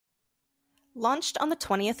Launched on the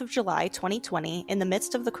 20th of July 2020 in the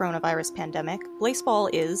midst of the coronavirus pandemic, Blaseball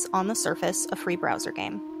is, on the surface, a free browser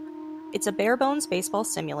game. It's a bare-bones baseball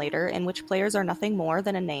simulator in which players are nothing more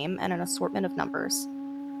than a name and an assortment of numbers.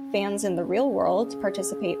 Fans in the real world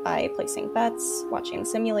participate by placing bets, watching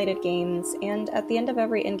simulated games, and at the end of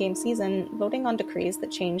every in-game season, voting on decrees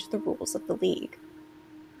that change the rules of the league.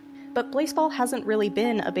 But Blaseball hasn't really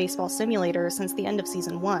been a baseball simulator since the end of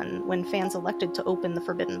Season 1, when fans elected to open the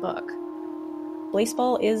Forbidden Book.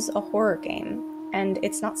 Blaseball is a horror game, and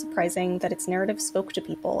it's not surprising that its narrative spoke to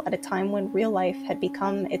people at a time when real life had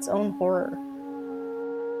become its own horror.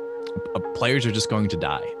 Players are just going to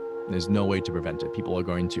die. There's no way to prevent it. People are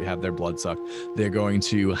going to have their blood sucked. They're going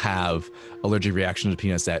to have allergic reactions to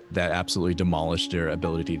peanuts that absolutely demolish their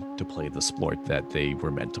ability to play the sport that they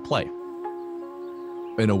were meant to play.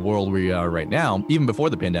 In a world where we are right now, even before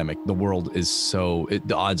the pandemic, the world is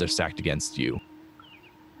the odds are stacked against you.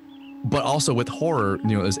 But also with horror,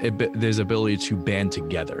 there's ability to band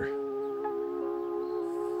together.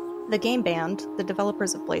 The game band, the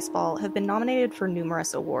developers of Blaseball, have been nominated for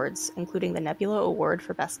numerous awards, including the Nebula Award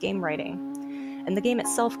for Best Game Writing. And the game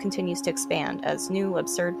itself continues to expand as new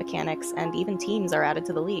absurd mechanics and even teams are added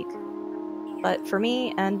to the league. But for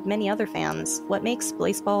me and many other fans, what makes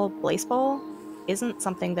Blaseball Blaseball isn't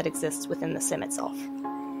something that exists within the sim itself.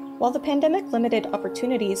 While the pandemic limited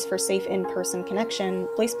opportunities for safe in-person connection,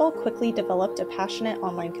 Blaseball quickly developed a passionate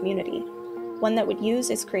online community, one that would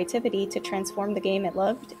use its creativity to transform the game it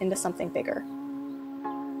loved into something bigger.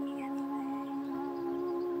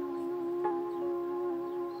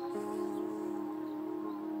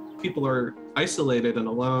 People are isolated and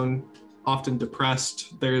alone, often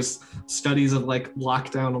depressed. There's studies of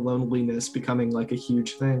lockdown loneliness becoming a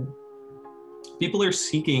huge thing. People are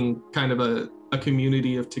seeking kind of a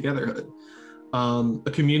community of togetherhood,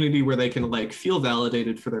 a community where they can feel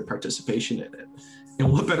validated for their participation in it. And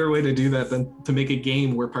what better way to do that than to make a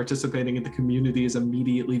game where participating in the community is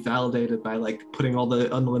immediately validated by putting all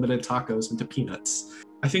the unlimited tacos into peanuts.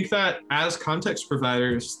 I think that as context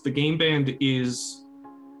providers, the game band is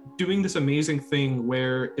doing this amazing thing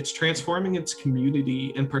where it's transforming its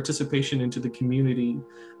community and participation into the community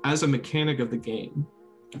as a mechanic of the game.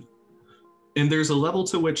 And there's a level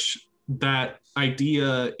to which that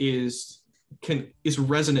idea is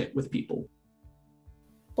resonant with people.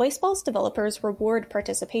 Blaseball's developers reward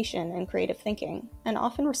participation and creative thinking, and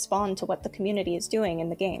often respond to what the community is doing in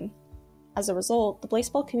the game. As a result, the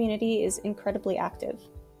Blaseball community is incredibly active.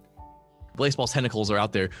 Blaseball's tentacles are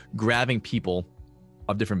out there grabbing people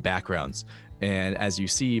of different backgrounds. And as you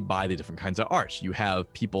see by the different kinds of art, you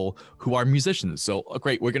have people who are musicians. So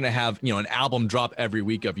great, we're going to have an album drop every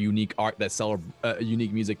week of unique art that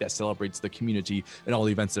unique music that celebrates the community and all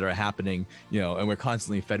the events that are happening. And we're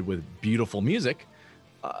constantly fed with beautiful music.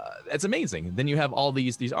 That's amazing. Then you have all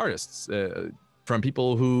these artists, from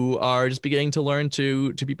people who are just beginning to learn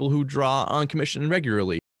to people who draw on commission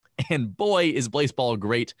regularly. And boy, is Blaseball a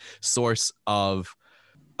great source of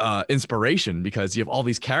inspiration, because you have all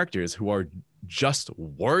these characters who are just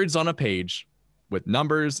words on a page with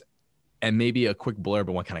numbers and maybe a quick blurb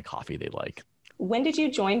of what kind of coffee they like. When did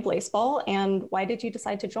you join Blaseball, and why did you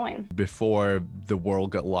decide to join? Before the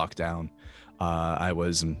world got locked down, I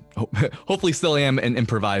was, hopefully still am, an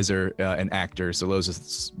improviser, an actor. So those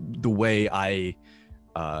are the way I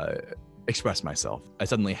express myself. I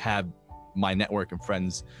suddenly had my network and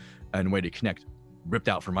friends and way to connect ripped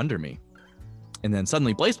out from under me. And then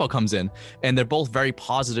suddenly Blaseball comes in, and they're both very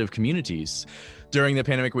positive communities. During the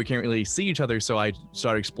pandemic, we can't really see each other, so I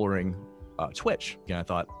started exploring Twitch. And I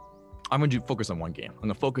thought, I'm going to focus on one game. I'm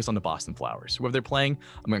going to focus on the Boston Flowers. Whoever they're playing,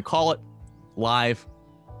 I'm going to call it live.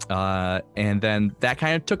 And then that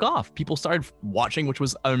kind of took off. People started watching, which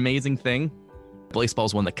was an amazing thing. Blaseball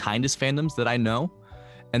is one of the kindest fandoms that I know.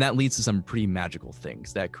 And that leads to some pretty magical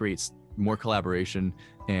things. That creates more collaboration,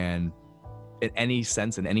 and in any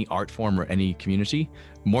sense, in any art form or any community,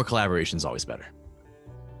 more collaboration is always better.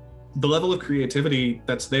 The level of creativity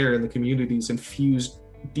that's there in the community is infused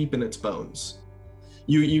deep in its bones.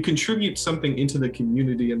 You contribute something into the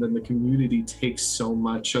community, and then the community takes so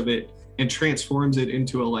much of it and transforms it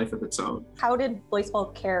into a life of its own. How did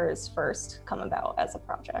Blaseball Cares first come about as a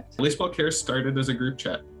project? Blaseball Cares started as a group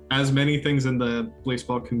chat, as many things in the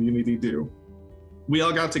Blaseball community do. We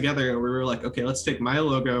all got together and we were like, okay, let's take my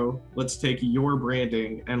logo, let's take your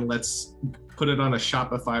branding, and let's put it on a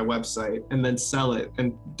Shopify website and then sell it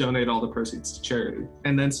and donate all the proceeds to charity.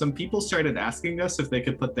 And then some people started asking us if they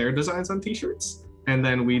could put their designs on t-shirts. And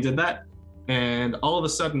then we did that. And all of a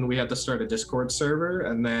sudden we had to start a Discord server.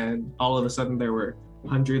 And then all of a sudden there were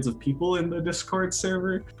hundreds of people in the Discord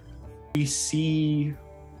server. We see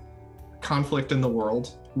conflict in the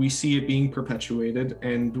world. We see it being perpetuated,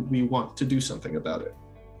 and we want to do something about it.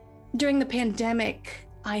 During the pandemic,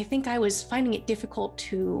 I think I was finding it difficult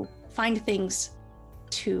to find things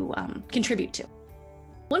to contribute to.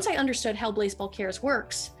 Once I understood how Blaseball Cares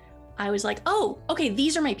works, I was like, oh, okay,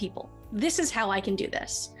 these are my people. This is how I can do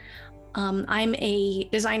this. I'm a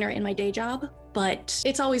designer in my day job, but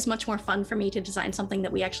it's always much more fun for me to design something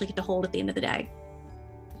that we actually get to hold at the end of the day.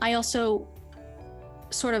 I also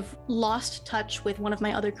sort of lost touch with one of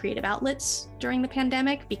my other creative outlets during the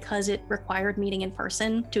pandemic because it required meeting in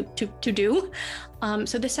person to do.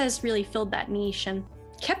 So this has really filled that niche and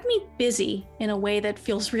kept me busy in a way that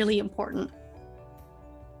feels really important.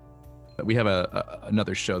 We have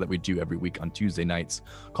another show that we do every week on Tuesday nights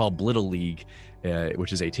called Little League,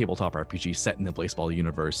 which is a tabletop RPG set in the Blaseball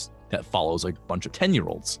universe that follows a bunch of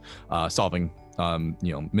 10-year-olds solving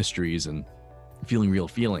mysteries and feeling real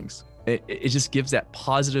feelings. It just gives that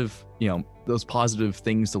positive, those positive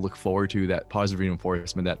things to look forward to, that positive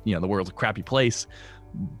reinforcement that, the world's a crappy place,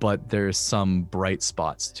 but there's some bright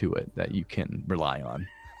spots to it that you can rely on.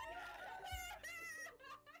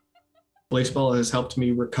 Blaseball has helped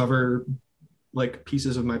me recover like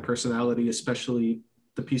pieces of my personality, especially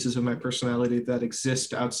the pieces of my personality that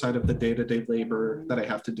exist outside of the day-to-day labor that I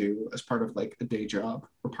have to do as part of like a day job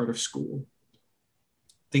or part of school.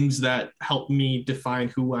 Things that help me define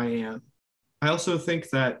who I am. I also think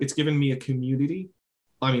that it's given me a community.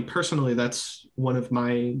 I mean, personally, that's one of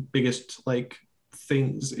my biggest like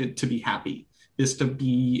things to be happy, is to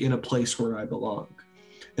be in a place where I belong.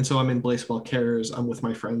 And so I'm in Blaseball Cares. I'm with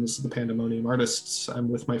my friends, the Pandemonium Artists. I'm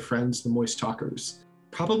with my friends, the Moist Talkers.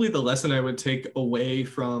 Probably the lesson I would take away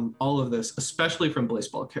from all of this, especially from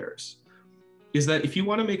Blaseball Cares, is that if you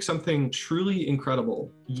want to make something truly incredible,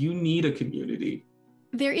 you need a community.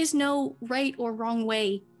 There is no right or wrong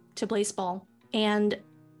way to Blaseball, and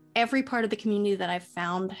every part of the community that I've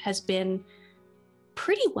found has been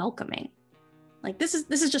pretty welcoming. Like this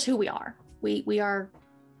is just who we are. We are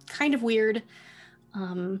kind of weird,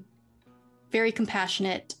 very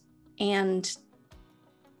compassionate, and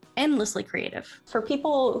endlessly creative. For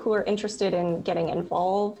people who are interested in getting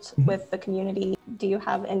involved with the community, do you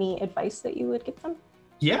have any advice that you would give them?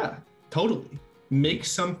 Yeah, totally. Make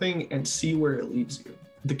something and see where it leads you.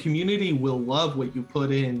 The community will love what you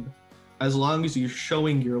put in as long as you're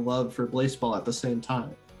showing your love for Blaseball at the same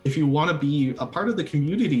time. If you want to be a part of the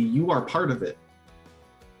community, you are part of it.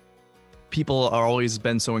 People are always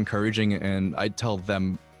been so encouraging, and I tell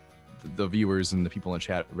them, the viewers and the people in the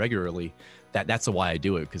chat regularly, that that's why I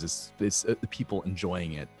do it, because it's the people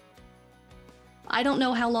enjoying it. I don't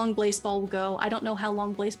know how long Blaseball will go. I don't know how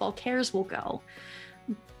long Blaseball Cares will go,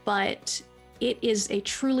 but it is a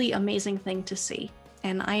truly amazing thing to see.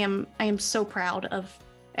 And I am so proud of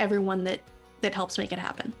everyone that helps make it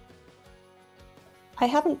happen. I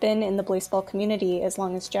haven't been in the Blaseball community as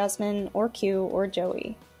long as Jasmine or Q or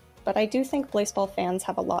Joey, but I do think Blaseball fans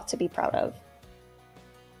have a lot to be proud of.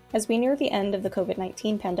 As we near the end of the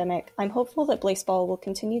COVID-19 pandemic, I'm hopeful that Blaseball will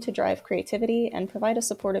continue to drive creativity and provide a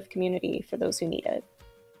supportive community for those who need it.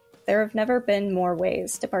 There have never been more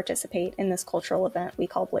ways to participate in this cultural event we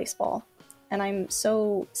call Blaseball, and I'm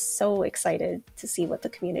so excited to see what the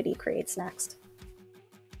community creates next.